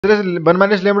तरह से 1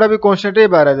 minus lambda भी कॉन्स्टेंट है, ये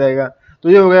बाहर आ जाएगा। तो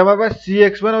ये हो गया हमारे पास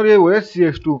Cx1 और ये हो गया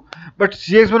Cx2। बट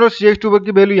Cx1 और Cx2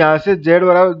 की वैल्यू यहाँ से z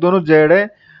बराबर दोनों z है,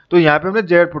 तो यहाँ पे हमने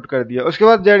z पुट कर दिया। उसके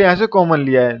बाद z यहाँ से कॉमन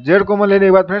लिया है। z कॉमन लेने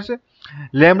के बाद फ्रेंड्स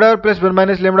लेमड़ा और प्लस 1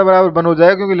 माइनस लेमड़ा बराबर 1 हो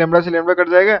जाएगा, क्योंकि लेमड़ा से लेमड़ा कट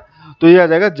जाएगा। तो ये आ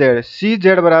जाएगा z,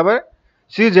 Cz बराबर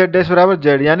Cz डैश बराबर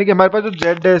z, यानी कि हमारे पास जो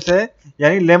z डैश है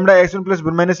यानी lambda x1 plus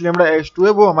 1 minus lambda x2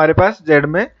 है, वो हमारे पास z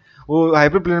में वो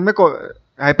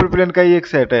हाइपरप्लेन का ही एक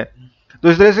सेट है। तो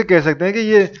इस तरह से कह सकते हैं कि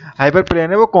ये हाइपरप्लेन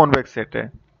है वो कॉन्वेक्स सेट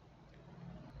है।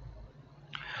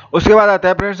 उसके बाद आता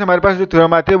है फ्रेंड्स हमारे पास जो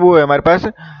थ्योरम आती है वो है हमारे पास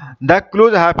the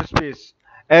close half space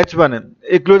H1,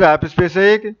 एक क्लोज हाफ स्पेस है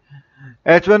एक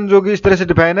H1 जो कि इस तरह से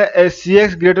डिफाइन है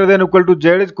Cx greater than equal to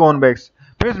z is convex.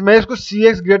 Friends मैं इसको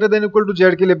Cx greater than equal to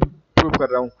z के लिए प्रूव कर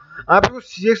रहा हूँ, आप इसको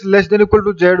Cx less than equal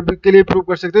to z के लिए प्रूव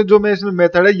कर सकते हैं। जो मैं इसमें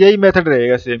मेथड है यही मेथड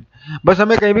रहेगा सेम, बस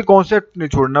हमें कहीं भी कॉन्सेप्ट नहीं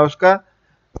छोड़ना, उसका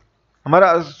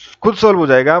हमारा खुद सॉल्व हो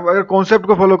जाएगा। आप अगर कॉन्सेप्ट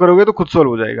को फॉलो करोगे तो खुद सॉल्व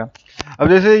हो जाएगा। अब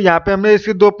जैसे यहाँ पे हमने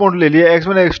इसके 2 पॉइंट ले लिए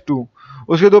x1 x2,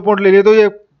 उसके 2 पॉइंट ले लिए, तो ये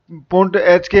पॉइंट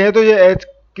h के हैं, तो ये h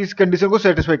किस कंडीशन को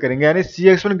सेटिस्फाई करेंगे, यानी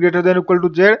Cx1 greater than equal to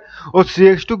z और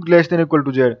Cx2 less than equal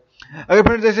to z। अगर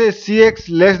फ्रेंड्स जैसे Cx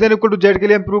less than equal to z के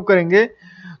लिए हम प्रूव करेंगे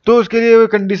तो उसके लिए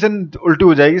कंडीशन उल्टी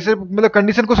हो जाएगी, सिर्फ मतलब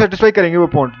कंडीशन को सेटिस्फाई करेंगे वो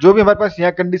पॉइंट, जो भी हमारे पास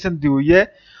यहाँ कंडीशन दी हुई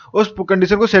है उस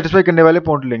कंडीशन को सेटिस्फाई करने वाले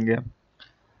पॉइंट लेंगे,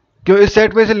 क्यों इस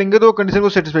सेट में से लेंगे तो वो कंडीशन को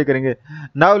सेटिस्फाई करेंगे।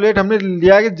 नाउ लेट हमने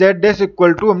लिया कि z डैश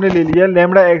इक्वल टू हमने ले लिया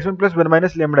lambda x1 plus 1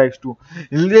 minus lambda x2।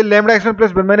 ये lambda x1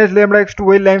 plus 1 minus lambda x2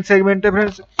 वही लाइन सेगमेंट है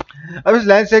फ्रेंड्स। अब इस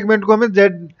लाइन सेगमेंट को हमें z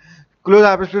क्लोज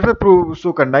हाफ स्पेस में प्रूव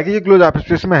शो करना है कि ये क्लोज हाफ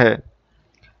स्पेस में है।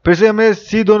 फिर से हमने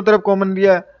c दोनों तरफ कॉमन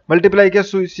लिया, मल्टीप्लाई किया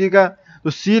c का,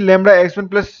 तो c lambda x1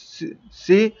 plus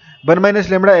c 1 minus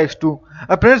lambda x2।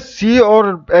 अब फ्रेंड्स c और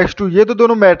x2 ये तो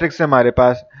दोनों मैट्रिक्स है हमारे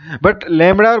पास, बट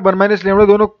लेमड़ा और 1 माइनस लेमड़ा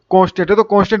दोनों कांस्टेंट है, तो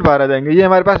कांस्टेंट बाहर आ जाएंगे। ये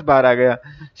हमारे पास बाहर आ गया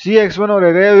Cx1 और आ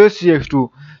गया ये Cx2।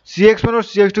 Cx1 और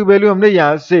Cx2 वैल्यू हमने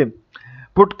यहाँ से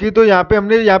पुट की, तो यहाँ पे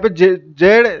हमने यहाँ पे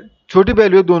z छोटी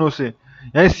वैल्यू है दोनों से,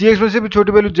 यानी Cx1 से भी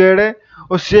छोटी वैल्यू z है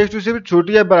और Cx2 से भी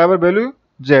छोटी या बराबर वैल्यू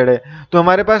z है, तो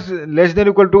हमारे पास लेस देन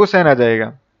इक्वल टू का साइन आ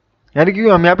जाएगा। यानी कि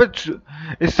हम यहाँ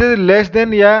पे इससे लेस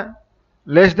देन या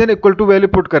less than equal to value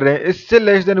put कर रहे हैं, इससे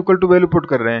less than equal to value put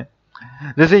कर रहे हैं।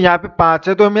 जैसे यहाँ पे 5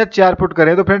 है तो हम यहाँ 4 पुट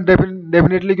करें, तो फ्रेंड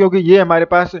डेफिनेटली क्योंकि ये हमारे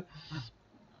पास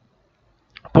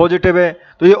पॉजिटिव है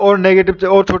तो ये और नेगेटिव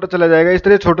और छोटा चला जाएगा, इस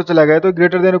तरह छोटा चला गया तो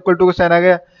ग्रेटर देन इक्वल टू का साइन आ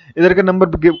गया, इधर का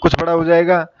नंबर कुछ बड़ा हो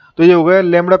जाएगा, तो ये हो गया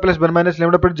लेमड़ा प्लस 1 माइनस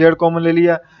लेमड़ा पर जेड कॉमन ले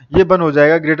लिया, ये 1 हो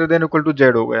जाएगा, greater than equal to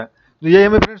Z हो गया। तो ये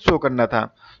हमें फ्रेंड शो करना था।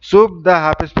 So the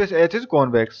half space H is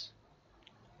convex.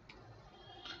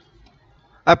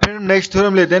 अब फिर नेक्स्ट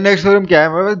थ्योरम लेते हैं। नेक्स्ट थ्योरम क्या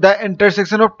है, the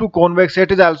intersection of to convex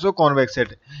set is also convex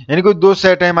set, यानी कोई दो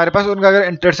सेट है हमारे पास, उनका अगर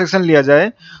इंटरसेक्शन लिया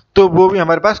जाए तो वो भी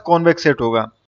हमारे पास कॉन्वेक्स सेट होगा।